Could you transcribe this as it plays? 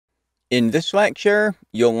In this lecture,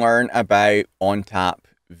 you'll learn about ONTAP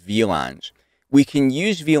VLANs. We can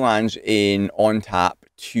use VLANs in ONTAP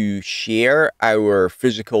to share our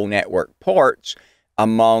physical network ports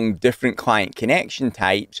among different client connection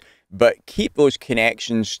types, but keep those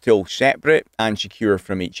connections still separate and secure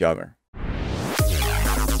from each other.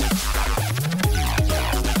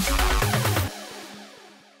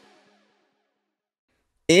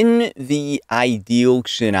 In the ideal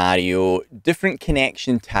scenario, different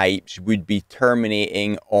connection types would be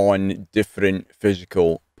terminating on different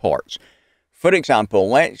physical ports. For example,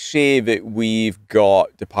 let's say that we've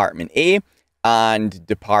got Department A and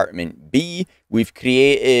Department B. We've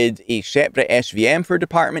created a separate SVM for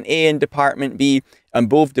Department A and Department B, and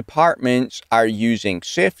both departments are using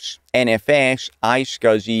CIFS, NFS,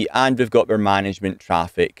 iSCSI, and we've got their management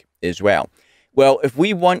traffic as well. Well, if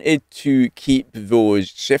we wanted to keep those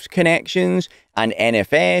CIFS connections and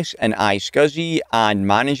NFS and iSCSI and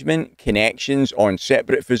management connections on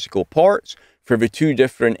separate physical ports for the two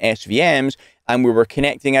different SVMs, and we were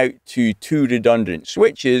connecting out to two redundant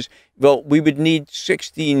switches, well, we would need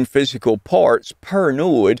 16 physical ports per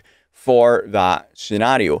node for that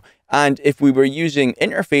scenario. And if we were using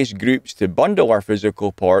interface groups to bundle our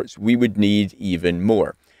physical ports, we would need even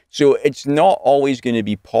more. So it's not always going to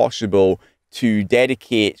be possible to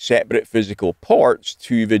dedicate separate physical ports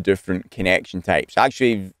to the different connection types.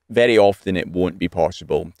 Actually, very often it won't be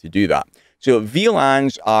possible to do that. So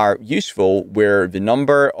VLANs are useful where the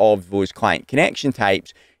number of those client connection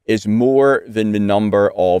types is more than the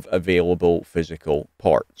number of available physical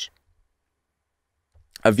ports.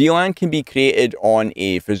 A VLAN can be created on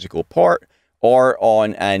a physical port or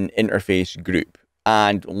on an interface group.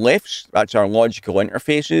 And LIFs, that's our logical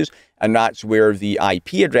interfaces, and that's where the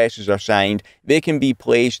IP addresses are signed. They can be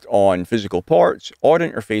placed on physical ports or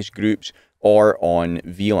interface groups or on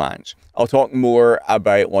VLANs. I'll talk more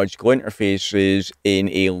about logical interfaces in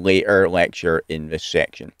a later lecture in this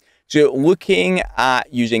section. So looking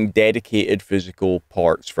at using dedicated physical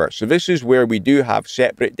ports first. So this is where we do have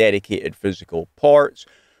separate dedicated physical ports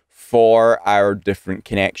for our different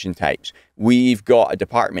connection types. We've got a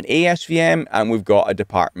Department A SVM and we've got a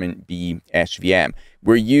Department B SVM.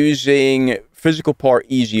 We're using physical port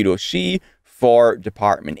E0C for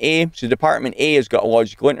Department A. So Department A has got a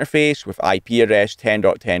logical interface with IP address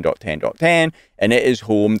 10.10.10.10, and it is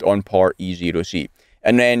homed on port E0C.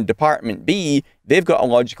 And then Department B, they've got a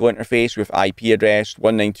logical interface with IP address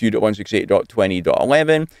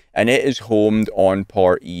 192.168.20.11, and it is homed on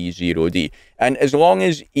port E0D. And as long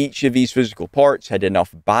as each of these physical ports had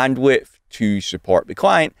enough bandwidth to support the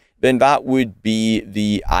client, then that would be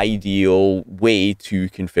the ideal way to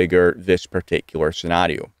configure this particular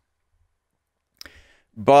scenario.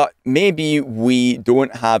 But maybe we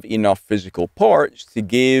don't have enough physical ports to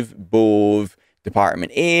give both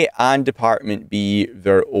Department A and Department B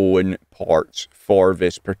their own ports for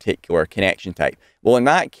this particular connection type. Well, in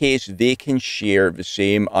that case, they can share the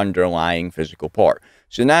same underlying physical port.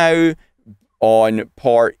 So now on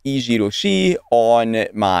port E0C on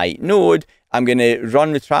my node, I'm going to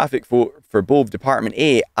run the traffic for both Department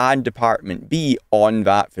A and Department B on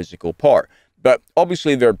that physical port. But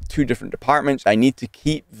obviously, they're two different departments. I need to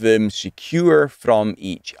keep them secure from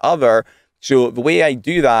each other. So the way I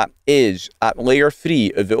do that is at layer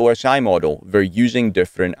 3 of the OSI model, they're using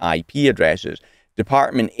different IP addresses.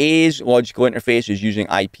 Department A's logical interface is using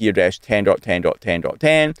IP address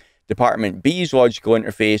 10.10.10.10. Department B's logical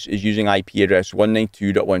interface is using IP address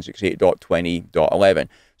 192.168.20.11.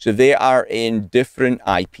 So they are in different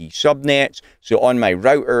IP subnets. So on my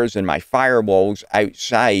routers and my firewalls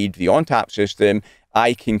outside the ONTAP system,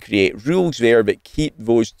 I can create rules there that keep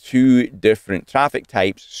those two different traffic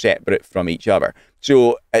types separate from each other.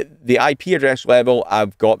 So at the IP address level,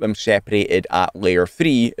 I've got them separated at layer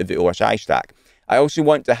 3 of the OSI stack. I also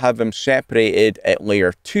want to have them separated at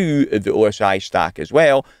layer 2 of the OSI stack as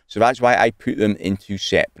well. So that's why I put them into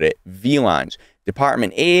separate VLANs.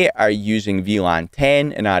 Department A are using VLAN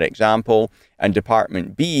 10 in our example, and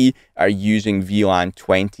Department B are using VLAN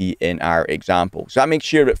 20 in our example. So that makes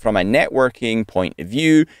sure that from a networking point of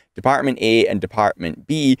view, Department A and Department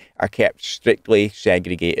B are kept strictly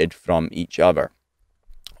segregated from each other.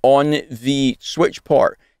 On the switch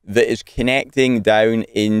port that is connecting down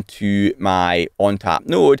into my ONTAP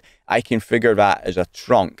node, I configure that as a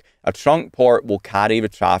trunk. A trunk port will carry the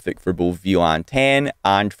traffic for both VLAN 10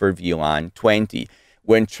 and for VLAN 20.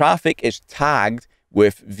 When traffic is tagged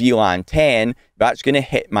with VLAN 10, that's going to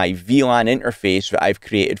hit my VLAN interface that I've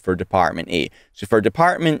created for Department A. So for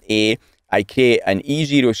Department A, I create an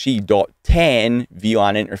E0C.10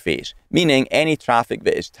 VLAN interface, meaning any traffic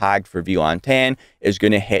that is tagged for VLAN 10 is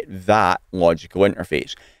going to hit that logical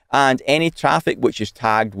interface. And any traffic which is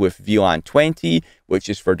tagged with VLAN 20, which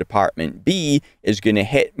is for department B, is going to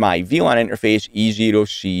hit my VLAN interface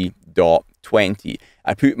E0C.20.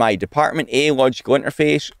 I put my department A logical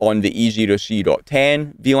interface on the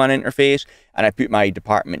E0C.10 VLAN interface, and I put my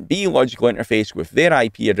department B logical interface with their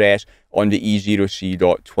IP address on the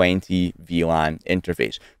E0C.20 VLAN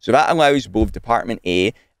interface. So that allows both department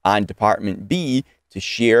A and department B to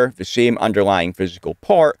share the same underlying physical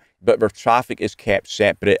port, but their traffic is kept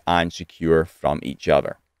separate and secure from each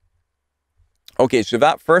other. Okay, so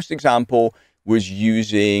that first example was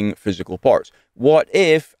using physical ports. What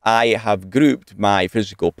if I have grouped my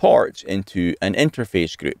physical ports into an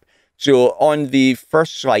interface group? So on the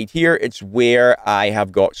first slide here, it's where I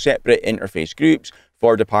have got separate interface groups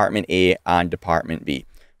for department A and department B.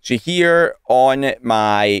 So here on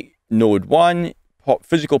my node 1,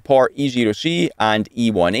 physical port E0C and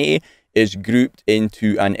E1A is grouped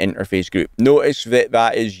into an interface group. Notice that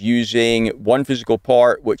that is using one physical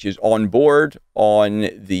port which is on board on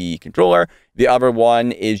the controller. The other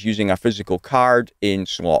one is using a physical card in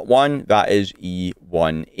slot 1, that is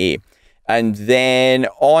E1A. And then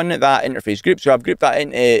on that interface group, so I've grouped that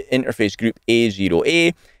into interface group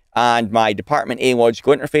A0A, and my department A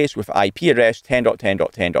logical interface with IP address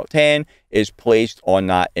 10.10.10.10 is placed on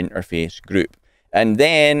that interface group. And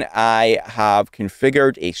then I have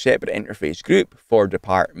configured a separate interface group for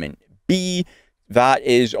department B. That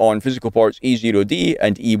is on physical ports E0D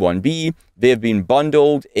and E1B. They have been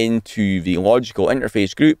bundled into the logical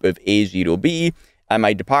interface group of A0B. And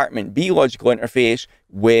my department B logical interface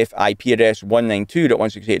with IP address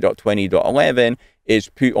 192.168.20.11 is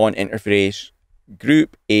put on interface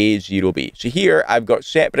group A0B. So here I've got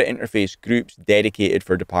separate interface groups dedicated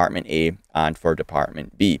for department A and for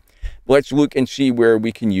department B. Let's look and see where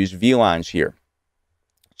we can use VLANs here.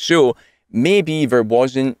 So maybe there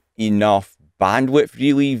wasn't enough bandwidth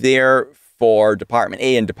really there for department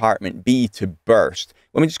A and department B to burst.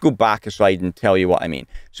 Let me just go back a slide and tell you what I mean.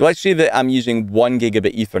 So let's say that I'm using 1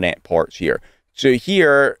 gigabit Ethernet ports here. So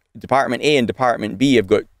here, department A and department B have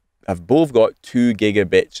both got 2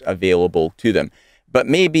 gigabits available to them. But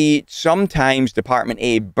maybe sometimes department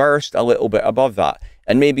A burst a little bit above that.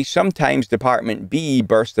 And maybe sometimes department B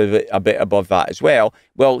burst a bit above that as well.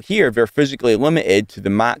 Well, here they're physically limited to the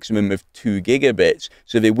maximum of 2 gigabits,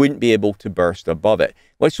 so they wouldn't be able to burst above it.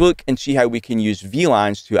 Let's look and see how we can use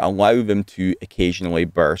VLANs to allow them to occasionally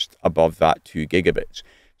burst above that 2 gigabits.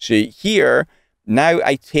 So here, now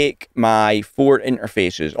I take my 4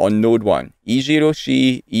 interfaces on node 1,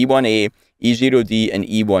 E0C, E1A, E0D, and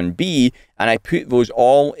E1B, and I put those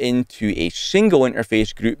all into a single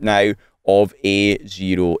interface group now of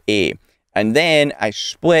A0A. And then I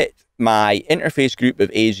split my interface group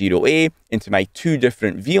of A0A into my 2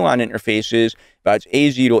 different VLAN interfaces. That's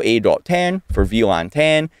A0A.10 for VLAN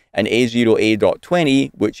 10 and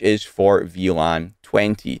A0A.20, which is for VLAN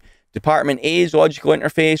 20. Department A's logical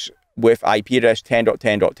interface with IP address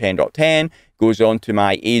 10.10.10.10 goes on to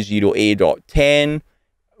my A0A.10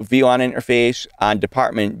 VLAN interface, and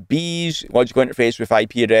department B's logical interface with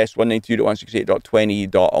IP address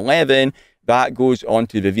 192.168.20.11, that goes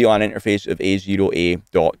onto the VLAN interface of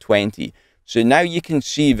A0A.20. So now you can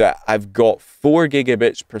see that I've got 4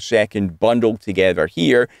 gigabits per second bundled together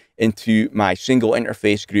here into my single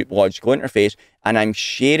interface group logical interface, and I'm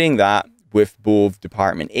sharing that with both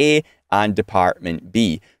department A and department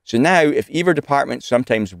B. So now, if either department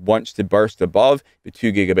sometimes wants to burst above the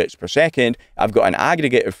 2 gigabits per second, I've got an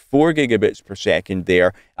aggregate of 4 gigabits per second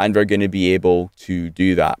there, and we're going to be able to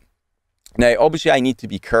do that. Now, obviously, I need to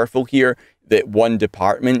be careful here that one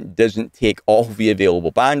department doesn't take all the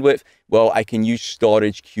available bandwidth. Well, I can use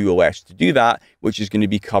storage QoS to do that, which is going to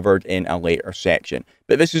be covered in a later section.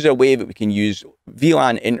 But this is a way that we can use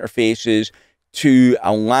VLAN interfaces to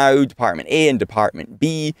allow department A and department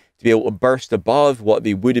B to be able to burst above what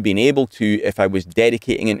they would have been able to if I was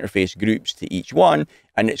dedicating interface groups to each one,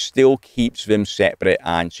 and it still keeps them separate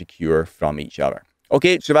and secure from each other.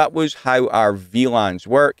 Okay, so that was how our VLANs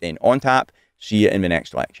work in ONTAP. See you in the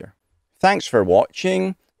next lecture. Thanks for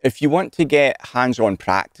watching. If you want to get hands-on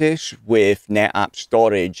practice with NetApp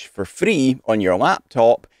storage for free on your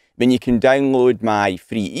laptop, then you can download my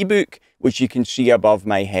free ebook, which you can see above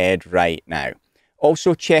my head right now.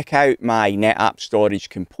 Also, check out my NetApp Storage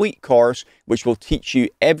Complete course, which will teach you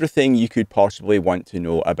everything you could possibly want to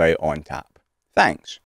know about ONTAP. Thanks.